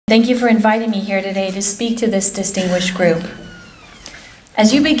Thank you for inviting me here today to speak to this distinguished group.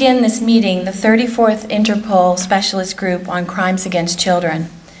 As you begin this meeting, the 34th INTERPOL Specialist Group on Crimes Against Children,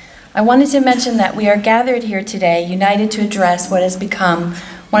 I wanted to mention that we are gathered here today united to address what has become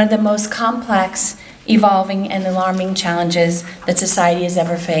one of the most complex, evolving, and alarming challenges that society has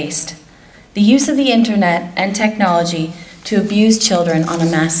ever faced: the use of the internet and technology to abuse children on a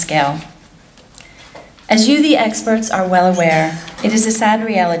mass scale. As you, the experts, are well aware, it is a sad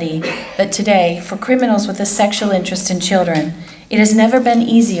reality that today, for criminals with a sexual interest in children, it has never been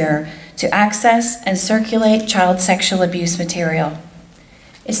easier to access and circulate child sexual abuse material.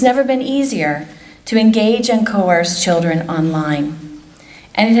 It's never been easier to engage and coerce children online.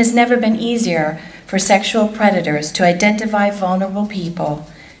 And it has never been easier for sexual predators to identify vulnerable people,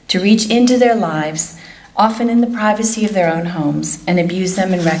 to reach into their lives, often in the privacy of their own homes, and abuse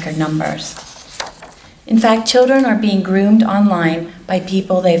them in record numbers. In fact, children are being groomed online by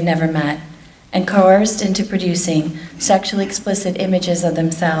people they've never met and coerced into producing sexually explicit images of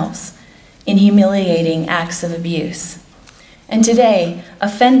themselves in humiliating acts of abuse. And today,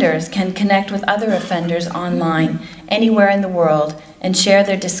 offenders can connect with other offenders online anywhere in the world and share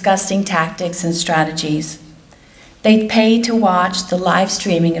their disgusting tactics and strategies. They pay to watch the live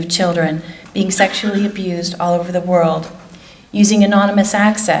streaming of children being sexually abused all over the world, using anonymous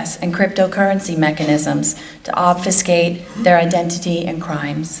access and cryptocurrency mechanisms to obfuscate their identity and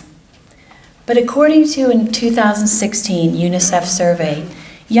crimes. But according to a 2016 UNICEF survey,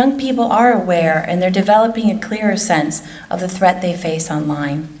 young people are aware and they're developing a clearer sense of the threat they face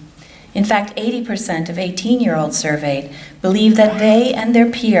online. In fact, 80% of 18-year-olds surveyed believe that they and their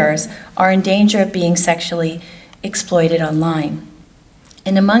peers are in danger of being sexually exploited online.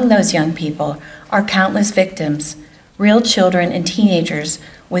 And among those young people are countless victims, real children and teenagers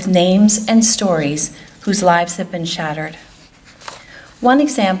with names and stories whose lives have been shattered. One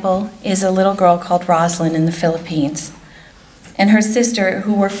example is a little girl called Rosalind in the Philippines and her sister,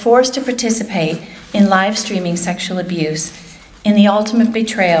 who were forced to participate in live streaming sexual abuse in the ultimate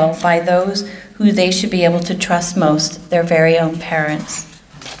betrayal by those who they should be able to trust most, their very own parents.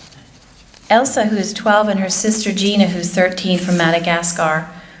 Elsa, who is 12, and her sister Gina, who's 13, from Madagascar,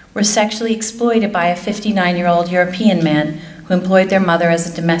 were sexually exploited by a 59-year-old European man who employed their mother as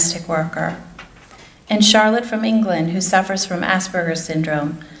a domestic worker. And Charlotte from England, who suffers from Asperger's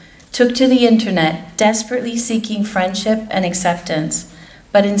syndrome, took to the internet desperately seeking friendship and acceptance,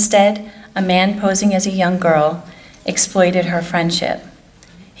 but instead, a man posing as a young girl exploited her friendship.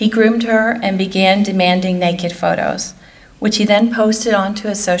 He groomed her and began demanding naked photos, which he then posted onto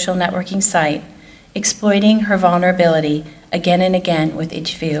a social networking site, exploiting her vulnerability again and again with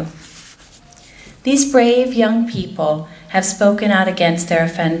each view. These brave young people have spoken out against their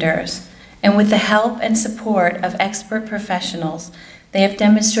offenders, and with the help and support of expert professionals, they have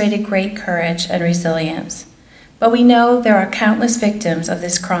demonstrated great courage and resilience. But we know there are countless victims of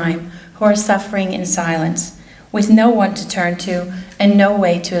this crime who are suffering in silence, with no one to turn to and no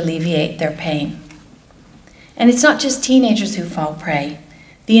way to alleviate their pain. And it's not just teenagers who fall prey.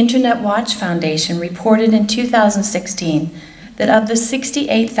 The Internet Watch Foundation reported in 2016 that of the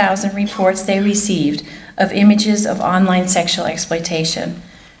 68,000 reports they received of images of online sexual exploitation,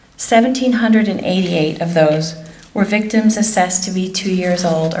 1,788 of those were victims assessed to be 2 years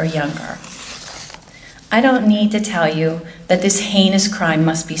old or younger. I don't need to tell you that this heinous crime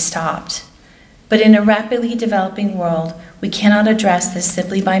must be stopped. But in a rapidly developing world, we cannot address this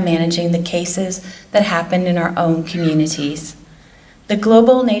simply by managing the cases that happen in our own communities. The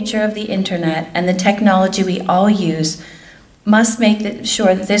global nature of the internet and the technology we all use must make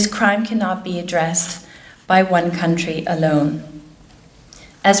sure that this crime cannot be addressed by one country alone.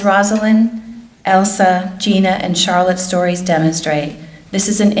 As Rosalind, Elsa, Gina, and Charlotte's stories demonstrate, this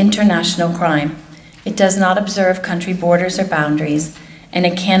is an international crime. It does not observe country borders or boundaries, and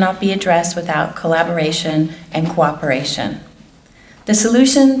it cannot be addressed without collaboration and cooperation. The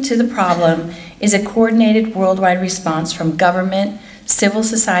solution to the problem is a coordinated worldwide response from government, civil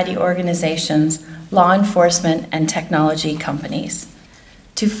society organizations, law enforcement, and technology companies.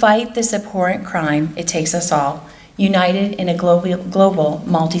 To fight this abhorrent crime, it takes us all, united in a global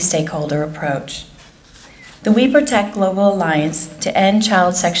multi-stakeholder approach. The We Protect Global Alliance to End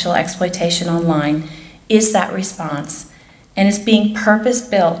Child Sexual Exploitation Online is that response, and is being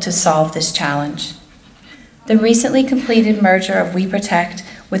purpose-built to solve this challenge. The recently completed merger of We Protect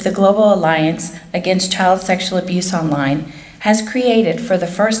with the Global Alliance Against Child Sexual Abuse Online has created, for the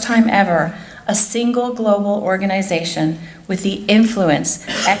first time ever, a single global organization with the influence,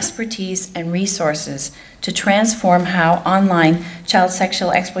 expertise, and resources to transform how online child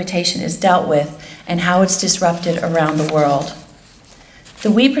sexual exploitation is dealt with and how it's disrupted around the world.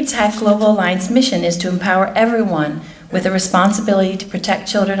 The We Protect Global Alliance mission is to empower everyone with a responsibility to protect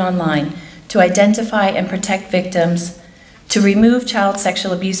children online, to identify and protect victims, to remove child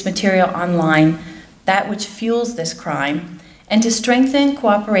sexual abuse material online, that which fuels this crime, and to strengthen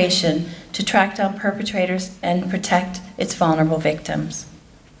cooperation to track down perpetrators and protect its vulnerable victims.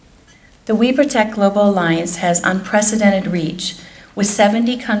 The We Protect Global Alliance has unprecedented reach, with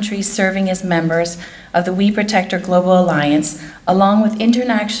 70 countries serving as members of the We Protector Global Alliance, along with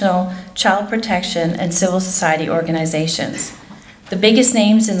international child protection and civil society organizations. The biggest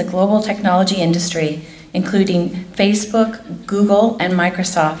names in the global technology industry, including Facebook, Google, and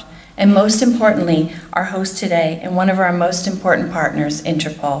Microsoft, and most importantly, our host today and one of our most important partners,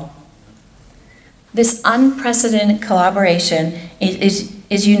 INTERPOL. This unprecedented collaboration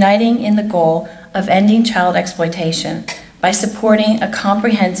is uniting in the goal of ending child exploitation by supporting a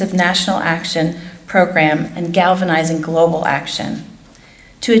comprehensive national action program and galvanizing global action.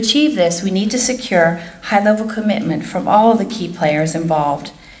 To achieve this, we need to secure high-level commitment from all of the key players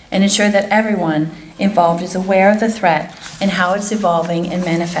involved and ensure that everyone involved is aware of the threat and how it's evolving and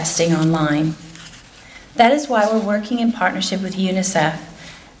manifesting online. That is why we're working in partnership with UNICEF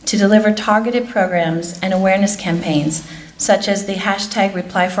to deliver targeted programs and awareness campaigns, such as the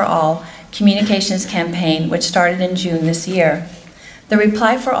 #ReplyForAll communications campaign, which started in June this year. The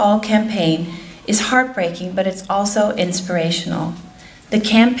Reply for All campaign is heartbreaking, but it's also inspirational. The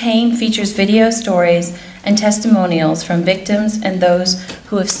campaign features video stories and testimonials from victims and those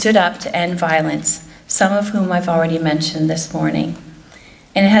who have stood up to end violence, some of whom I've already mentioned this morning.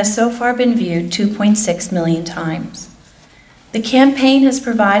 And it has so far been viewed 2.6 million times. The campaign has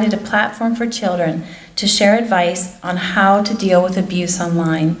provided a platform for children to share advice on how to deal with abuse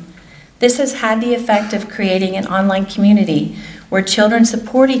online. This has had the effect of creating an online community where children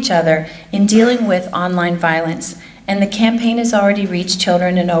support each other in dealing with online violence, and the campaign has already reached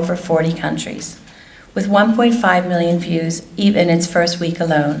children in over 40 countries, with 1.5 million views even in its first week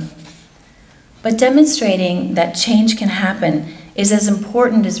alone. But demonstrating that change can happen is as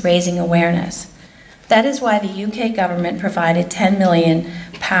important as raising awareness. That is why the UK government provided £10 million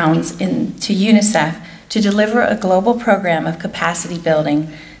to UNICEF to deliver a global program of capacity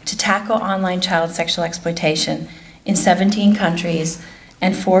building to tackle online child sexual exploitation in 17 countries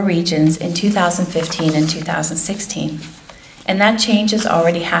and 4 regions in 2015 and 2016. And that change is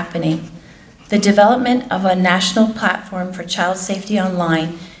already happening. The development of a national platform for child safety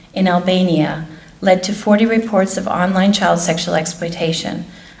online in Albania led to 40 reports of online child sexual exploitation,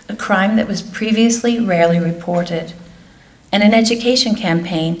 a crime that was previously rarely reported. And an education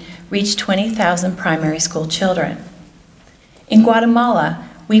campaign reached 20,000 primary school children. In Guatemala,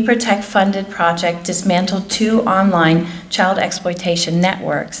 We Protect funded project dismantled 2 online child exploitation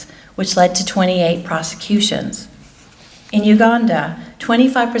networks, which led to 28 prosecutions. In Uganda,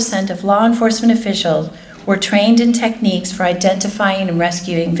 25% of law enforcement officials were trained in techniques for identifying and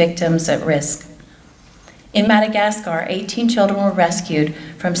rescuing victims at risk. In Madagascar, 18 children were rescued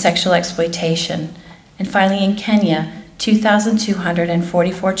from sexual exploitation. And finally, in Kenya,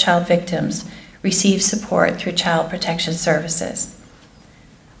 2,244 child victims received support through child protection services.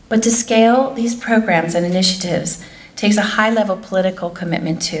 But to scale these programs and initiatives takes a high-level political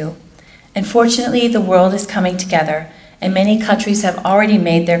commitment too. And fortunately, the world is coming together, and many countries have already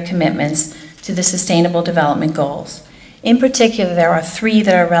made their commitments to the Sustainable Development Goals. In particular, there are 3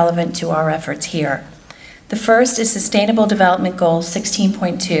 that are relevant to our efforts here. The first is Sustainable Development Goal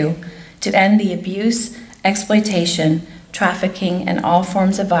 16.2, to end the abuse, exploitation, trafficking, and all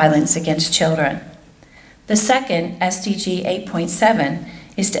forms of violence against children. The second, SDG 8.7,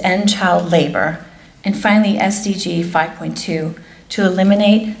 is to end child labor. And finally, SDG 5.2, to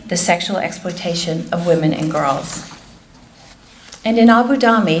eliminate the sexual exploitation of women and girls. And in Abu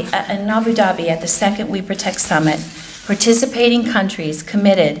Dhabi, at the second We Protect Summit, participating countries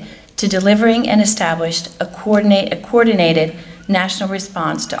committed to delivering and established a coordinated national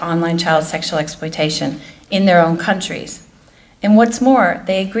response to online child sexual exploitation in their own countries. And what's more,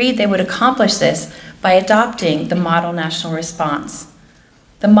 they agreed they would accomplish this by adopting the Model National Response.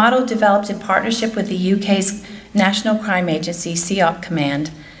 The model, developed in partnership with the UK's National Crime Agency, CEOP Command,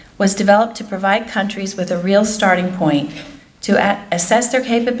 was developed to provide countries with a real starting point to assess their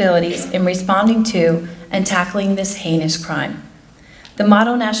capabilities in responding to and tackling this heinous crime. The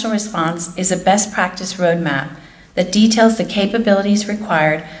Model National Response is a best practice roadmap that details the capabilities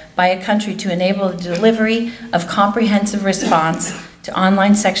required by a country to enable the delivery of comprehensive response to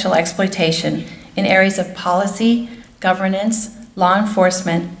online sexual exploitation in areas of policy, governance, law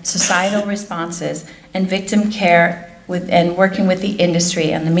enforcement, societal responses, and victim care and working with the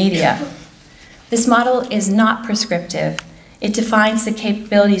industry and the media. This model is not prescriptive. It defines the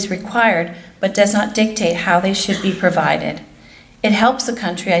capabilities required, but does not dictate how they should be provided. It helps the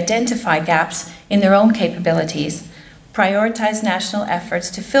country identify gaps in their own capabilities, prioritize national efforts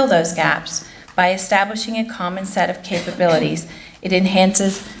to fill those gaps by establishing a common set of capabilities. It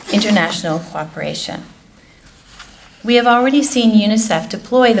enhances international cooperation. We have already seen UNICEF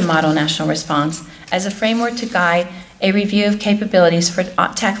deploy the Model National Response as a framework to guide a review of capabilities for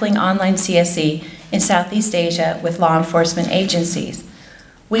tackling online CSE in Southeast Asia with law enforcement agencies.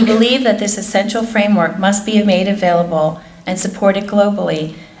 We believe that this essential framework must be made available and supported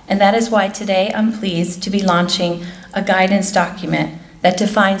globally, and that is why today I'm pleased to be launching a guidance document that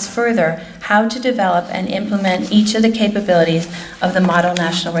defines further how to develop and implement each of the capabilities of the Model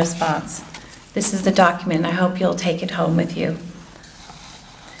National Response. This is the document. I hope you'll take it home with you.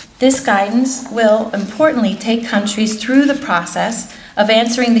 This guidance will importantly take countries through the process of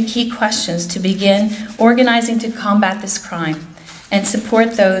answering the key questions to begin organizing to combat this crime and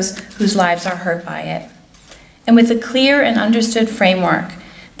support those whose lives are hurt by it. And with a clear and understood framework,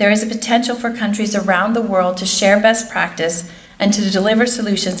 there is a potential for countries around the world to share best practice and to deliver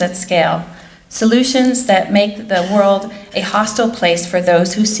solutions at scale, solutions that make the world a hostile place for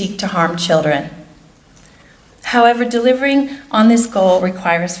those who seek to harm children. However, delivering on this goal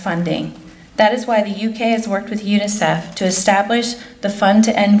requires funding. That is why the UK has worked with UNICEF to establish the Fund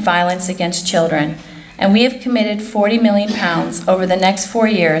to End Violence Against Children, and we have committed £40 million over the next 4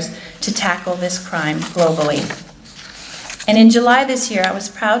 years to tackle this crime globally. And in July this year, I was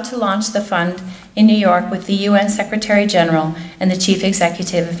proud to launch the fund in New York with the UN Secretary General and the Chief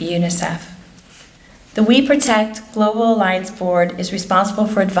Executive of UNICEF. The We Protect Global Alliance Board is responsible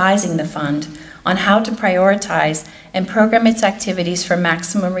for advising the fund on how to prioritize and program its activities for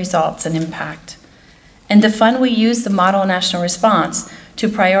maximum results and impact. And the fund will use the Model National Response to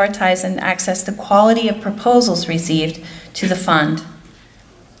prioritize and access the quality of proposals received to the fund.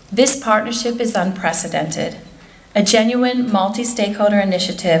 This partnership is unprecedented, a genuine multi-stakeholder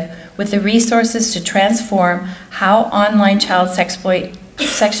initiative with the resources to transform how online child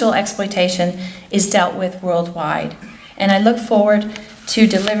sexual exploitation is dealt with worldwide. And I look forward to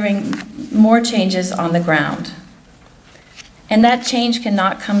delivering more changes on the ground. And that change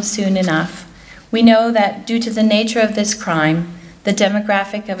cannot come soon enough. We know that due to the nature of this crime, the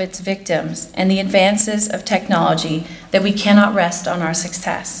demographic of its victims, and the advances of technology, that we cannot rest on our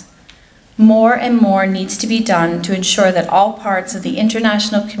success. More and more needs to be done to ensure that all parts of the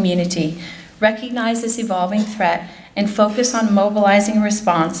international community recognize this evolving threat and focus on mobilizing a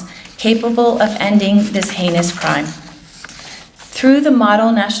response capable of ending this heinous crime. Through the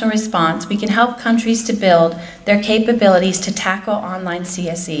Model National Response, we can help countries to build their capabilities to tackle online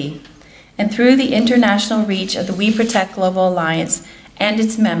CSE. And through the international reach of the We Protect Global Alliance and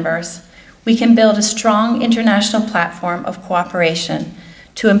its members, we can build a strong international platform of cooperation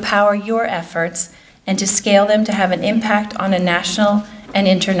to empower your efforts and to scale them to have an impact on a national and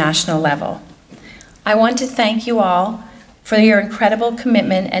international level. I want to thank you all for your incredible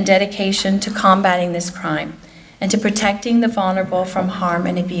commitment and dedication to combating this crime and to protecting the vulnerable from harm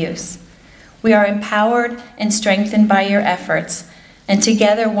and abuse. We are empowered and strengthened by your efforts, and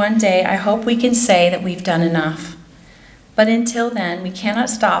together one day I hope we can say that we've done enough. But until then, we cannot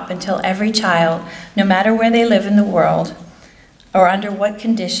stop until every child, no matter where they live in the world or under what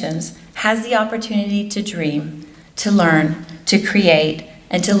conditions, has the opportunity to dream, to learn, to create,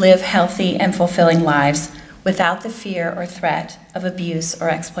 and to live healthy and fulfilling lives without the fear or threat of abuse or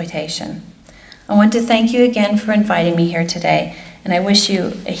exploitation. I want to thank you again for inviting me here today, and I wish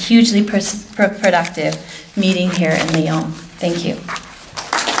you a hugely productive meeting here in Lyon. Thank you.